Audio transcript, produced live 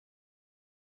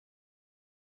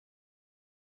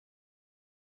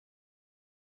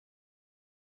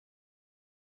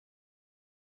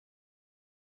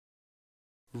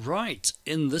Right,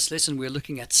 in this lesson we're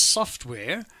looking at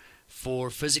software for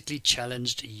physically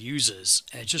challenged users.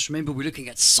 And just remember, we're looking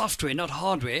at software, not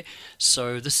hardware,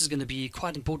 so this is going to be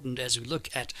quite important as we look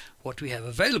at what we have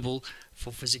available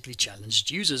for physically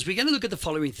challenged users. We're going to look at the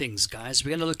following things, guys.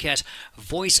 We're going to look at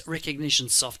voice recognition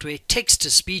software,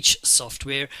 text-to-speech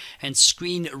software, and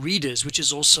screen readers, which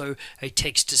is also a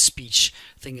text-to-speech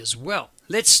thing as well.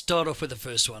 Let's start off with the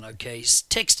first one, okay?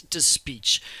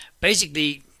 Text-to-speech.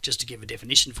 Basically, just to give a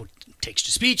definition for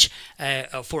text-to-speech,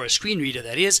 for a screen reader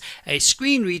that is, a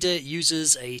screen reader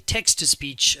uses a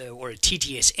text-to-speech or a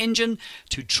TTS engine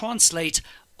to translate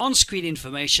on-screen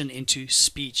information into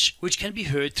speech, which can be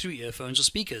heard through earphones or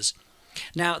speakers.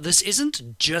 Now, this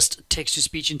isn't just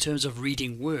text-to-speech in terms of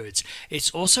reading words. It's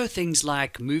also things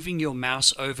like moving your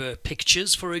mouse over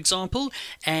pictures, for example,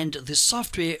 and the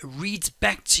software reads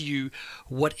back to you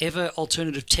whatever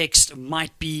alternative text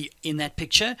might be in that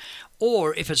picture,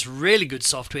 or if it's really good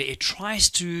software, it tries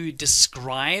to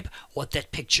describe what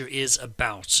that picture is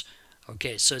about.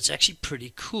 Okay, so it's actually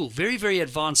pretty cool. Very, very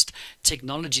advanced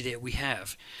technology that we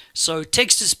have. So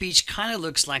text-to-speech kind of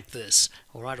looks like this,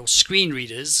 all right, or screen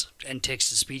readers and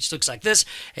text-to-speech looks like this.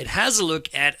 It has a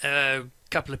look at a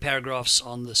couple of paragraphs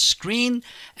on the screen,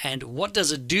 and what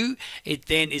does it do? It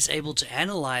then is able to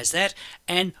analyze that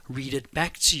and read it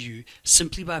back to you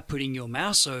simply by putting your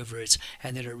mouse over it,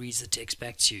 and then it reads the text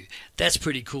back to you. That's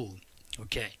pretty cool.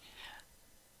 Okay.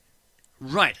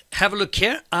 Right, have a look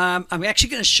here. I'm actually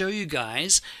going to show you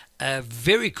guys a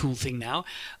very cool thing now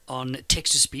on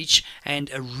text-to-speech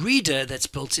and a reader that's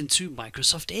built into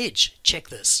Microsoft Edge. Check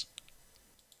this.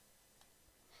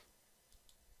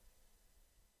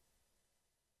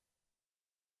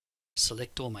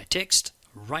 Select all my text,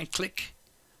 right-click,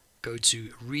 go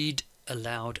to Read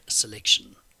Aloud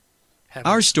Selection.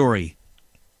 Our story.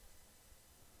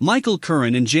 Michael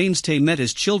Curran and James Tay met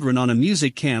as children on a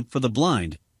music camp for the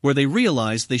blind, where they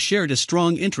realized they shared a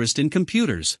strong interest in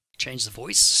computers. Change the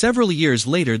voice. Several years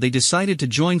later, they decided to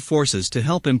join forces to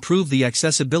help improve the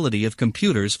accessibility of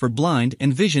computers for blind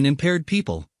and vision-impaired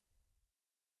people.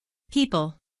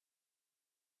 People.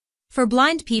 For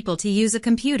blind people to use a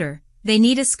computer, they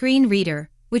need a screen reader,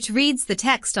 which reads the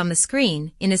text on the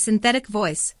screen in a synthetic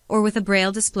voice or with a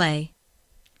braille display.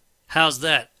 How's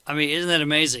that? I mean, isn't that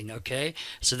amazing? Okay,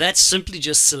 so that's simply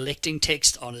just selecting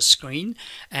text on a screen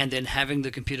and then having the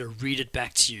computer read it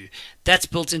back to you. That's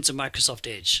built into Microsoft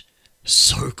Edge.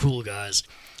 So cool, guys.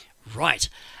 Right,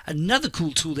 another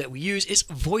cool tool that we use is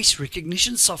voice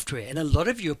recognition software, and a lot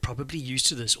of you are probably used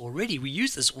to this already. We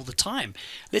use this all the time.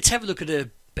 Let's have a look at a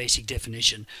basic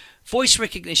definition. Voice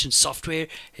recognition software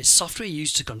is software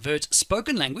used to convert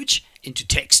spoken language into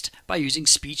text by using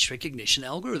speech recognition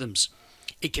algorithms.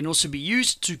 It can also be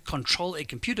used to control a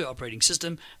computer operating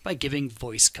system by giving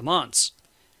voice commands.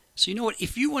 So you know what,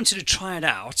 if you wanted to try it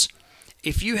out,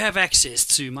 if you have access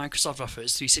to Microsoft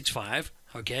Office 365,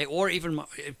 okay, or even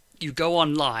if you go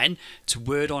online to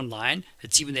Word Online,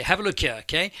 it's even there. Have a look here,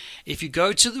 okay? If you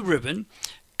go to the ribbon,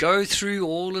 go through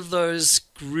all of those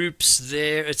groups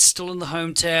there, it's still in the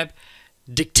Home tab,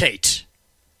 Dictate.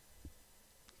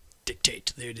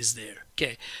 Dictate, there it is there.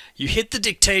 Okay, you hit the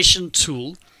dictation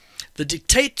tool. The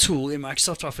Dictate tool in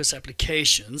Microsoft Office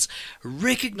applications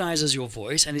recognizes your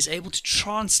voice and is able to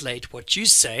translate what you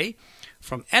say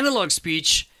from analog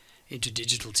speech into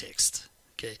digital text.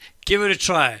 Okay, give it a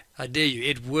try. I dare you.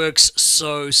 It works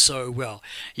so well.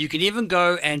 You can even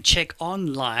go and check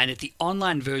online at the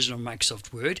online version of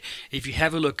Microsoft Word. If you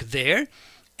have a look there,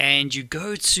 and you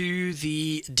go to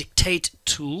the Dictate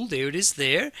tool, there it is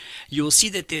there, you'll see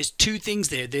that there's two things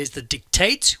there. There's the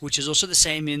Dictate, which is also the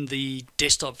same in the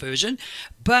desktop version,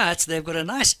 but they've got a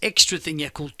nice extra thing here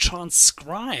called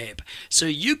Transcribe. So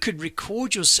you could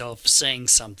record yourself saying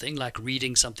something, like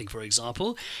reading something, for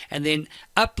example, and then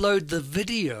upload the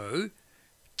video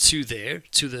to there,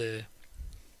 to the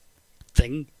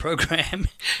program,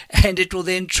 and it will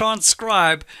then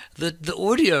transcribe the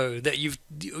audio that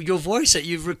your voice that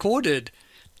you've recorded.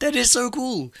 That is so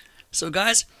cool. So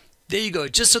guys, there you go,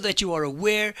 just so that you are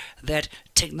aware that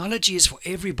technology is for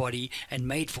everybody and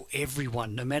made for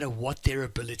everyone, no matter what their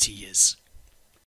ability is.